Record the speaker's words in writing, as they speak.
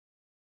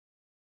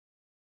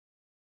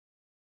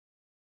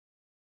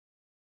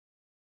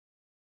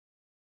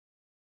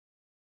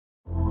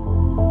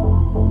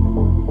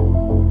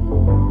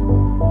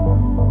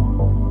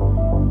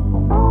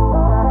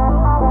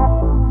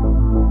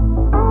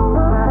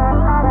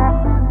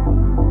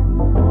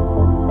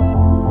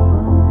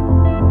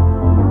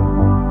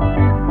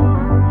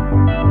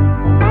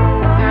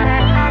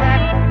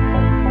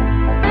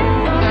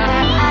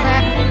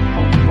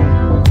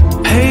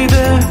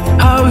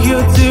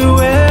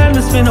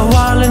Been a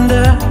while in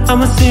there,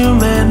 I'm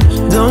assuming.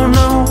 Don't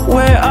know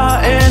where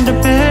I end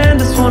up in.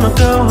 Just wanna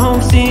go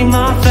home, see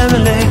my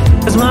family.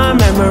 Cause my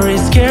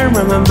memories can't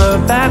remember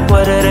back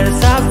what it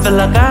is. I feel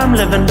like I'm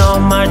living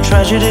on my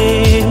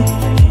tragedy.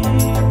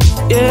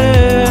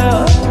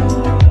 Yeah,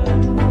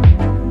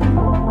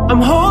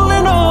 I'm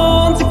holding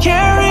on to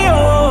carry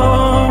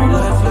on.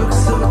 Life looks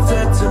so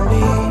dead to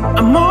me.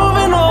 I'm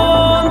moving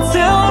on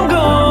till I'm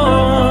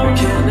gone.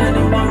 Can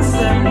anyone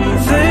set me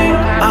think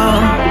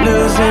I'm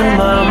losing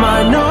my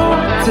mind? No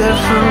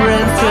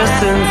differences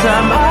in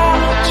time. I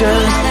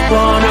just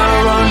wanna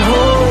run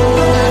home.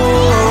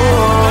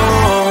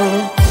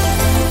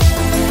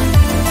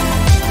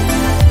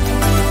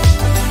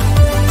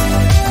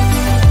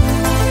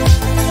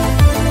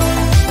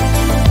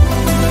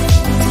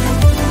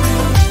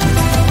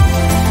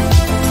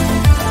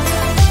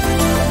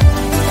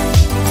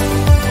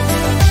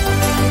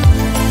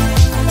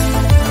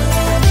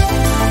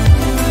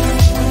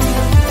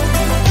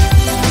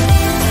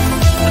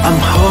 I'm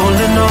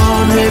holding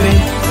on, maybe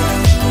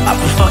I've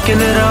been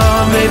fucking it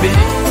up, maybe.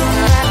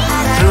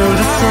 Through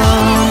the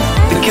sun,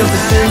 the guilty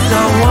sins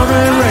I wanna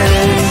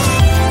erase.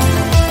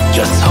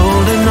 Just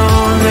holding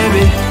on,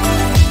 maybe.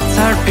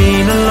 Tired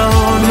being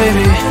alone,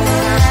 maybe.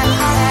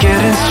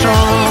 Getting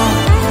strong,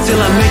 till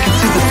I make it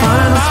to the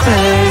final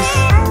space.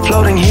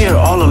 Floating here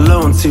all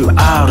alone to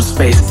outer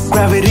space.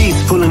 Gravity's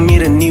pulling me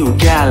to new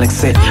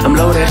galaxy. I'm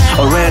loaded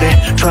already,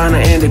 trying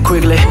to end it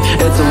quickly.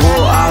 It's a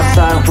war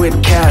outside with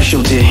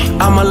casualty.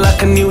 I'm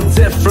like a new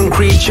different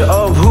creature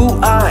of who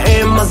I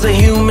am as a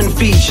human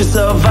feature.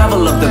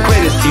 Survival of the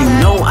greatest, you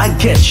know I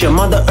get you.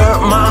 Mother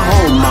Earth, my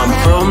home, I'm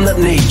from that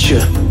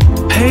nature.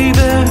 Hey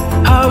there,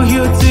 how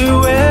you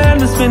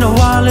doing? It's been a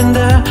while in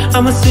there,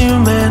 I'm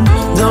assuming.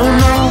 Don't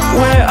know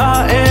where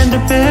I end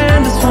up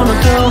in. Just wanna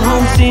go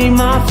home, see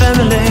my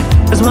family.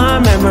 Cause my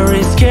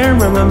memories can't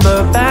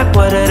remember back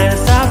what it is.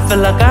 I feel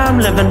like I'm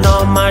living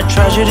on my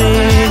tragedy.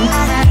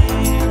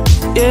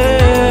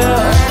 Yeah,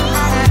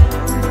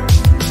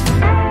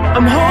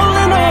 I'm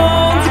holding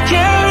on to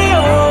carry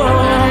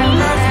on.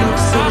 Life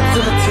looks so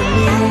dead to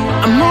me.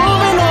 I'm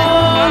moving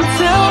on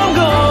till I'm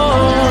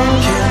gone.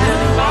 Can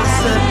anyone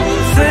set me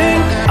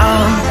think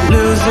I'm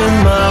losing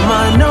my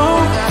mind? No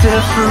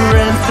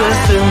differences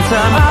in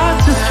time. I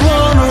just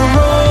wanna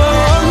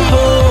run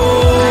home.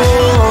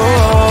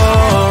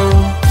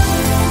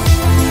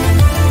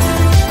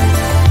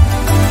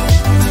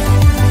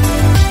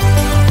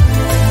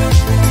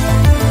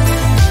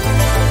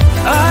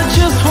 I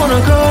just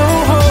wanna go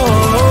home.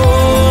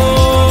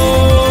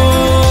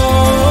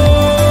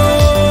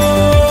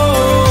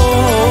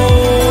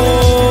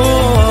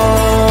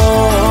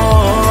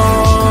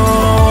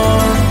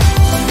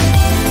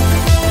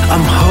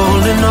 I'm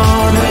holding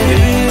on,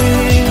 baby.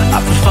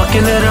 I've been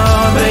fucking it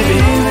up,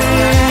 baby.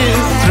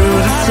 Through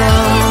the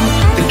sun,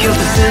 the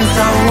guilty sins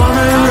I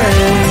wanna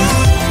erase.